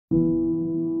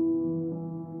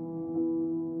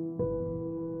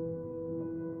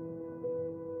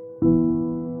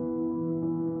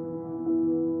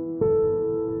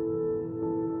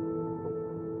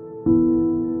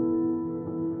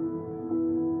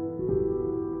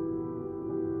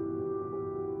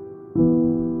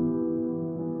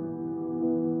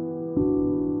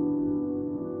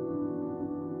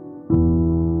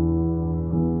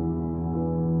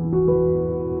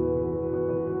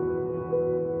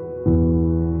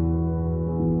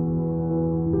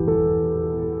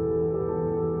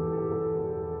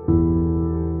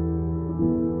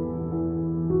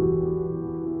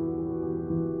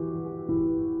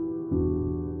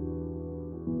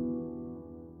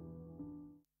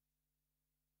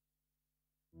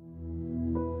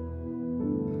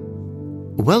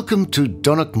Welcome to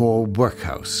Donaghmore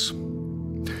Workhouse.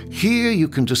 Here you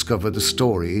can discover the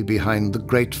story behind the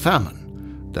Great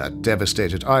Famine that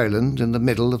devastated Ireland in the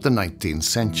middle of the 19th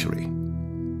century.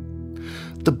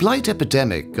 The blight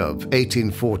epidemic of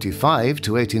 1845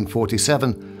 to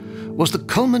 1847 was the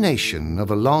culmination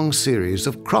of a long series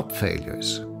of crop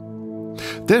failures.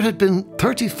 There had been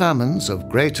 30 famines of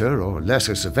greater or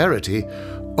lesser severity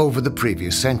over the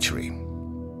previous century.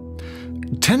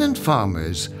 Tenant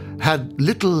farmers had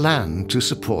little land to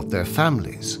support their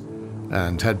families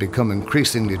and had become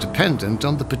increasingly dependent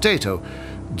on the potato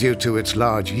due to its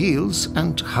large yields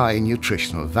and high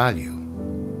nutritional value.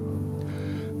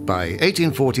 By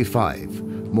 1845,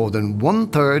 more than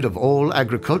 1/3 of all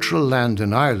agricultural land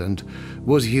in Ireland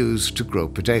was used to grow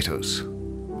potatoes,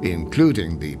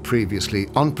 including the previously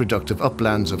unproductive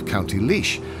uplands of County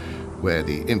Laois, where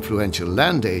the influential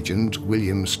land agent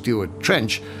William Stewart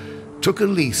Trench took a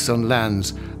lease on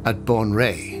lands at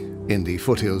Bonray in the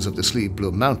foothills of the Slieve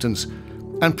Bloom Mountains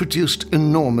and produced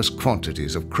enormous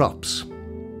quantities of crops.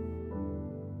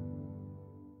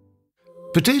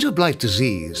 Potato blight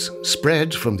disease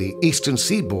spread from the eastern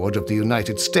seaboard of the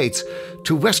United States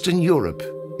to Western Europe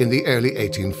in the early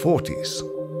 1840s.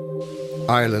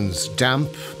 Ireland's damp,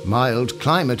 mild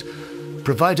climate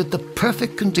provided the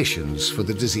perfect conditions for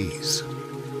the disease.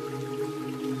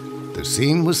 The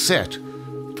scene was set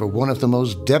for one of the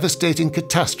most devastating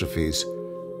catastrophes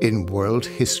in world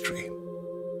history.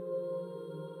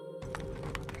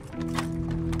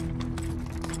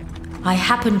 I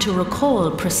happen to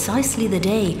recall precisely the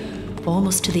day,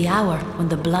 almost to the hour, when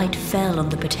the blight fell on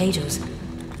the potatoes.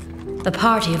 A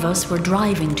party of us were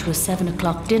driving to a 7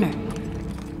 o'clock dinner.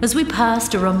 As we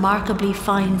passed a remarkably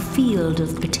fine field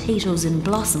of potatoes in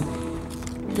blossom,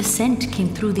 the scent came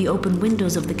through the open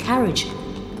windows of the carriage,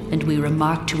 and we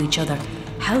remarked to each other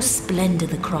how splendid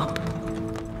the crop.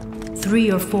 3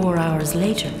 or 4 hours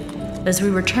later, as we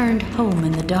returned home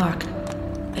in the dark,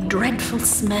 a dreadful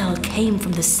smell came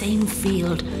from the same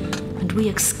field, and we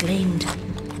exclaimed,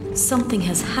 "Something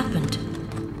has happened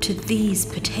to these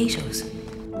potatoes."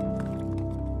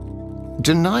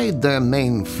 Denied their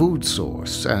main food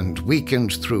source and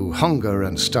weakened through hunger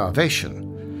and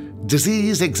starvation,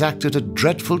 disease exacted a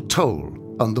dreadful toll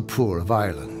on the poor of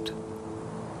Ireland.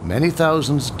 Many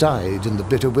thousands died in the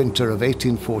bitter winter of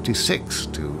 1846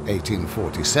 to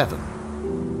 1847.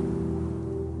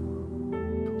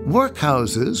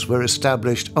 Workhouses were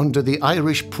established under the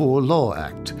Irish Poor Law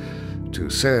Act to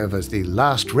serve as the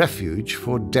last refuge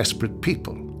for desperate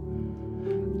people.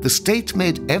 The state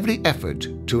made every effort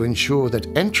to ensure that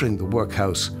entering the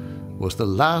workhouse was the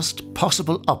last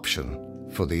possible option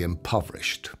for the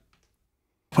impoverished.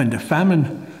 When the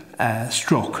famine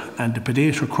struck and the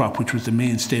potato crop, which was the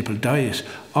main staple diet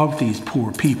of these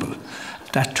poor people,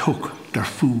 that took their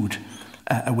food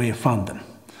away from them.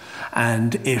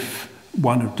 And if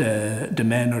one of the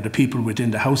men or the people within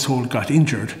the household got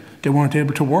injured, they weren't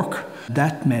able to work.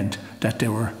 That meant that they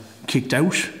were kicked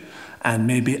out, and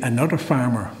maybe another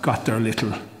farmer got their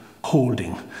little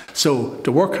holding. So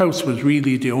the workhouse was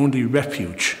really the only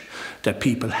refuge that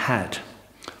people had.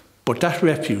 But that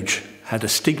refuge had a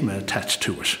stigma attached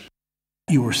to it.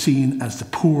 You were seen as the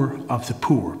poor of the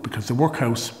poor because the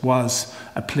workhouse was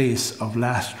a place of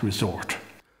last resort.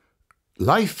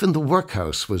 Life in the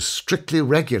workhouse was strictly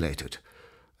regulated,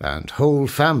 and whole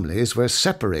families were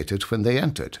separated when they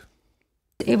entered.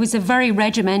 It was a very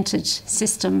regimented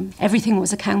system. Everything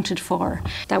was accounted for.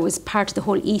 That was part of the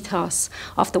whole ethos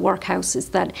of the workhouses,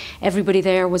 that everybody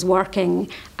there was working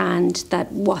and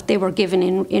that what they were given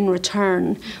in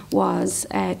return was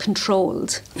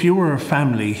controlled. If you were a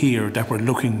family here that were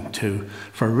looking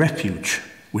for refuge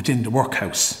within the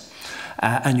workhouse,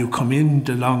 and you come in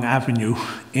the long avenue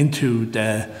into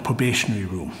the probationary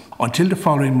room, until the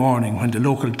following morning when the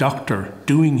local doctor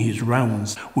doing his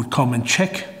rounds would come and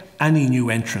check any new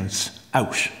entrants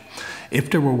out. If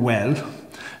they were well,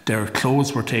 their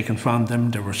clothes were taken from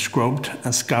them, they were scrubbed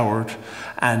and scoured,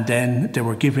 and then they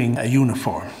were given a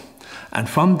uniform. And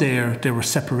from there, they were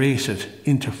separated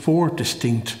into 4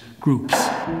 distinct groups.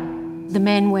 The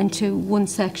men went to one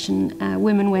section,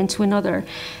 women went to another.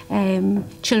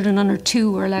 Children under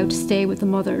 2 were allowed to stay with the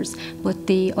mothers, but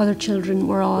the other children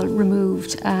were all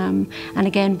removed. And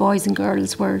again, boys and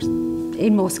girls were,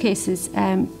 in most cases,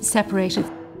 separated.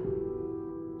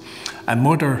 A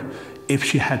mother, if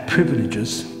she had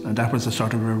privileges, and that was a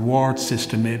sort of reward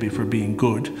system maybe for being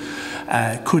good,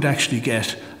 could actually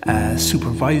get a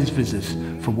supervised visit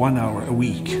for 1 hour a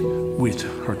week with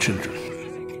her children.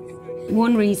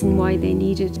 One reason why they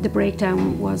needed the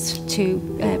breakdown was to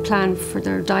plan for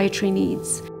their dietary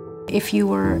needs. If you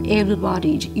were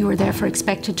able-bodied, you were therefore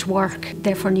expected to work,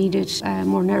 therefore needed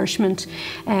more nourishment,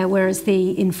 whereas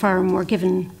the infirm were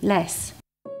given less.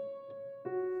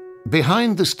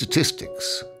 Behind the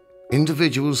statistics,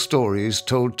 individual stories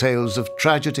told tales of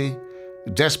tragedy,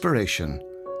 desperation,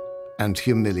 and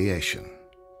humiliation.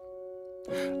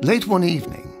 Late one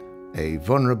evening, a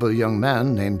vulnerable young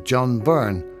man named John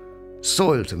Byrne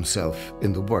soiled himself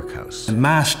in the workhouse. The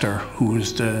master, who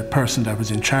was the person that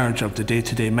was in charge of the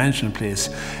day-to-day management place,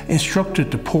 instructed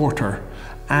the porter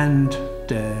and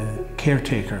the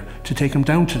caretaker to take him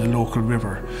down to the local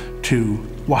river to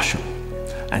wash him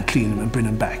and clean him and bring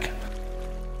him back.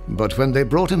 But when they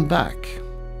brought him back,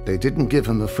 they didn't give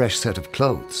him a fresh set of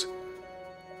clothes.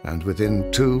 And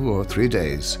within 2 or 3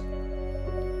 days,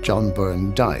 John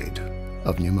Byrne died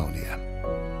of pneumonia.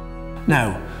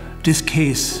 Now, this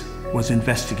case was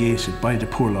investigated by the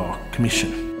Poor Law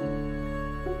Commission.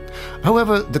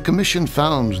 However, the commission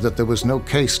found that there was no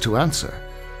case to answer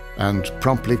and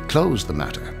promptly closed the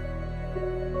matter.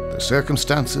 The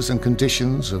circumstances and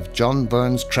conditions of John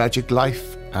Byrne's tragic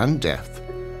life and death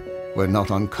were not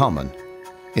uncommon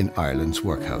in Ireland's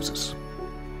workhouses.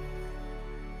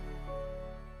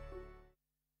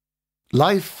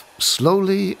 Life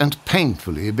slowly and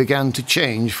painfully began to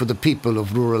change for the people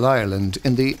of rural Ireland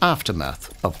in the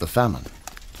aftermath of the famine.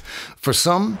 For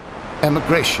some,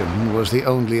 emigration was the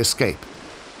only escape,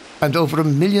 and over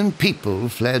 1 million people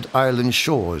fled Ireland's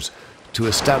shores to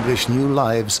establish new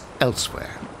lives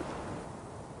elsewhere.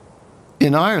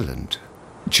 In Ireland,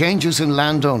 changes in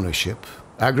land ownership,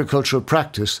 agricultural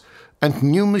practice, and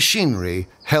new machinery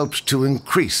helped to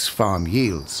increase farm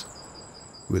yields.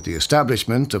 With the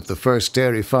establishment of the first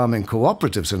dairy farming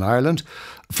cooperatives in Ireland,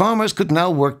 farmers could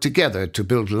now work together to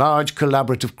build large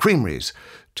collaborative creameries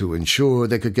to ensure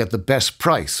they could get the best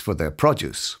price for their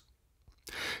produce.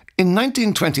 In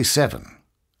 1927,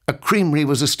 a creamery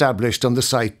was established on the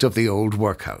site of the old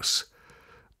workhouse.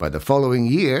 By the following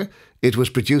year, it was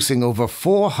producing over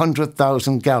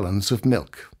 400,000 gallons of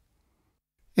milk.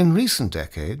 In recent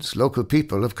decades, local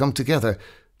people have come together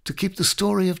to keep the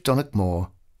story of Donaghmore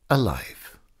alive,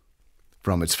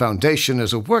 from its foundation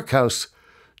as a workhouse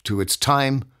to its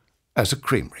time as a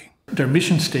creamery. Their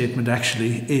mission statement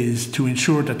actually is to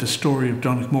ensure that the story of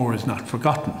Donaghmore is not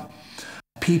forgotten.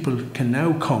 People can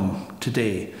now come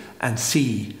today and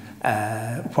see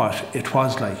what it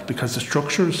was like, because the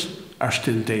structures are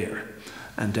still there,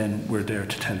 and then we're there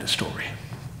to tell the story.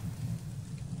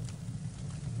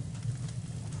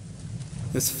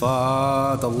 Is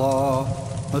fad Allah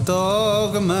a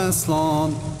dog a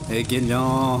maslon a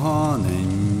gillan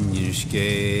in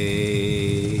yishke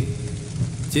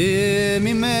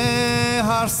Jimmy me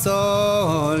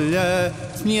harsolle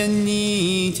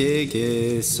smieni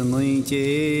tege snuitek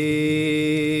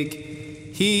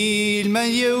Hil me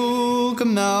you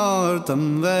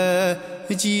gmartam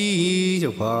ve ji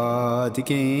jawad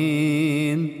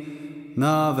again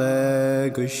Na ve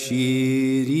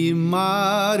gushiri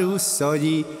maru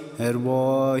sodi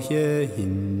wahe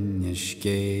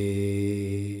hinnishke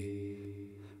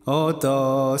O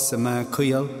das ma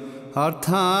kuyal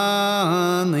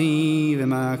artani ve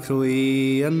ma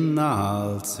krui an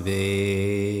altsve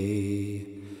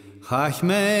Chach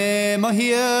me ma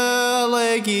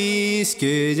hielegi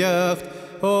skydjacht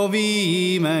O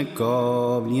vi me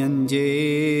goblin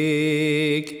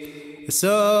dig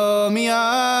So mi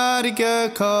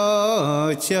arge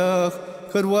kochach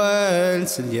could well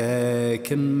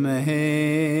selek and me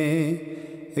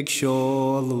ek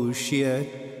show lucia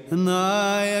and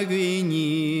I agree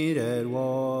near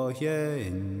wahe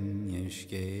in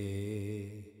yeshke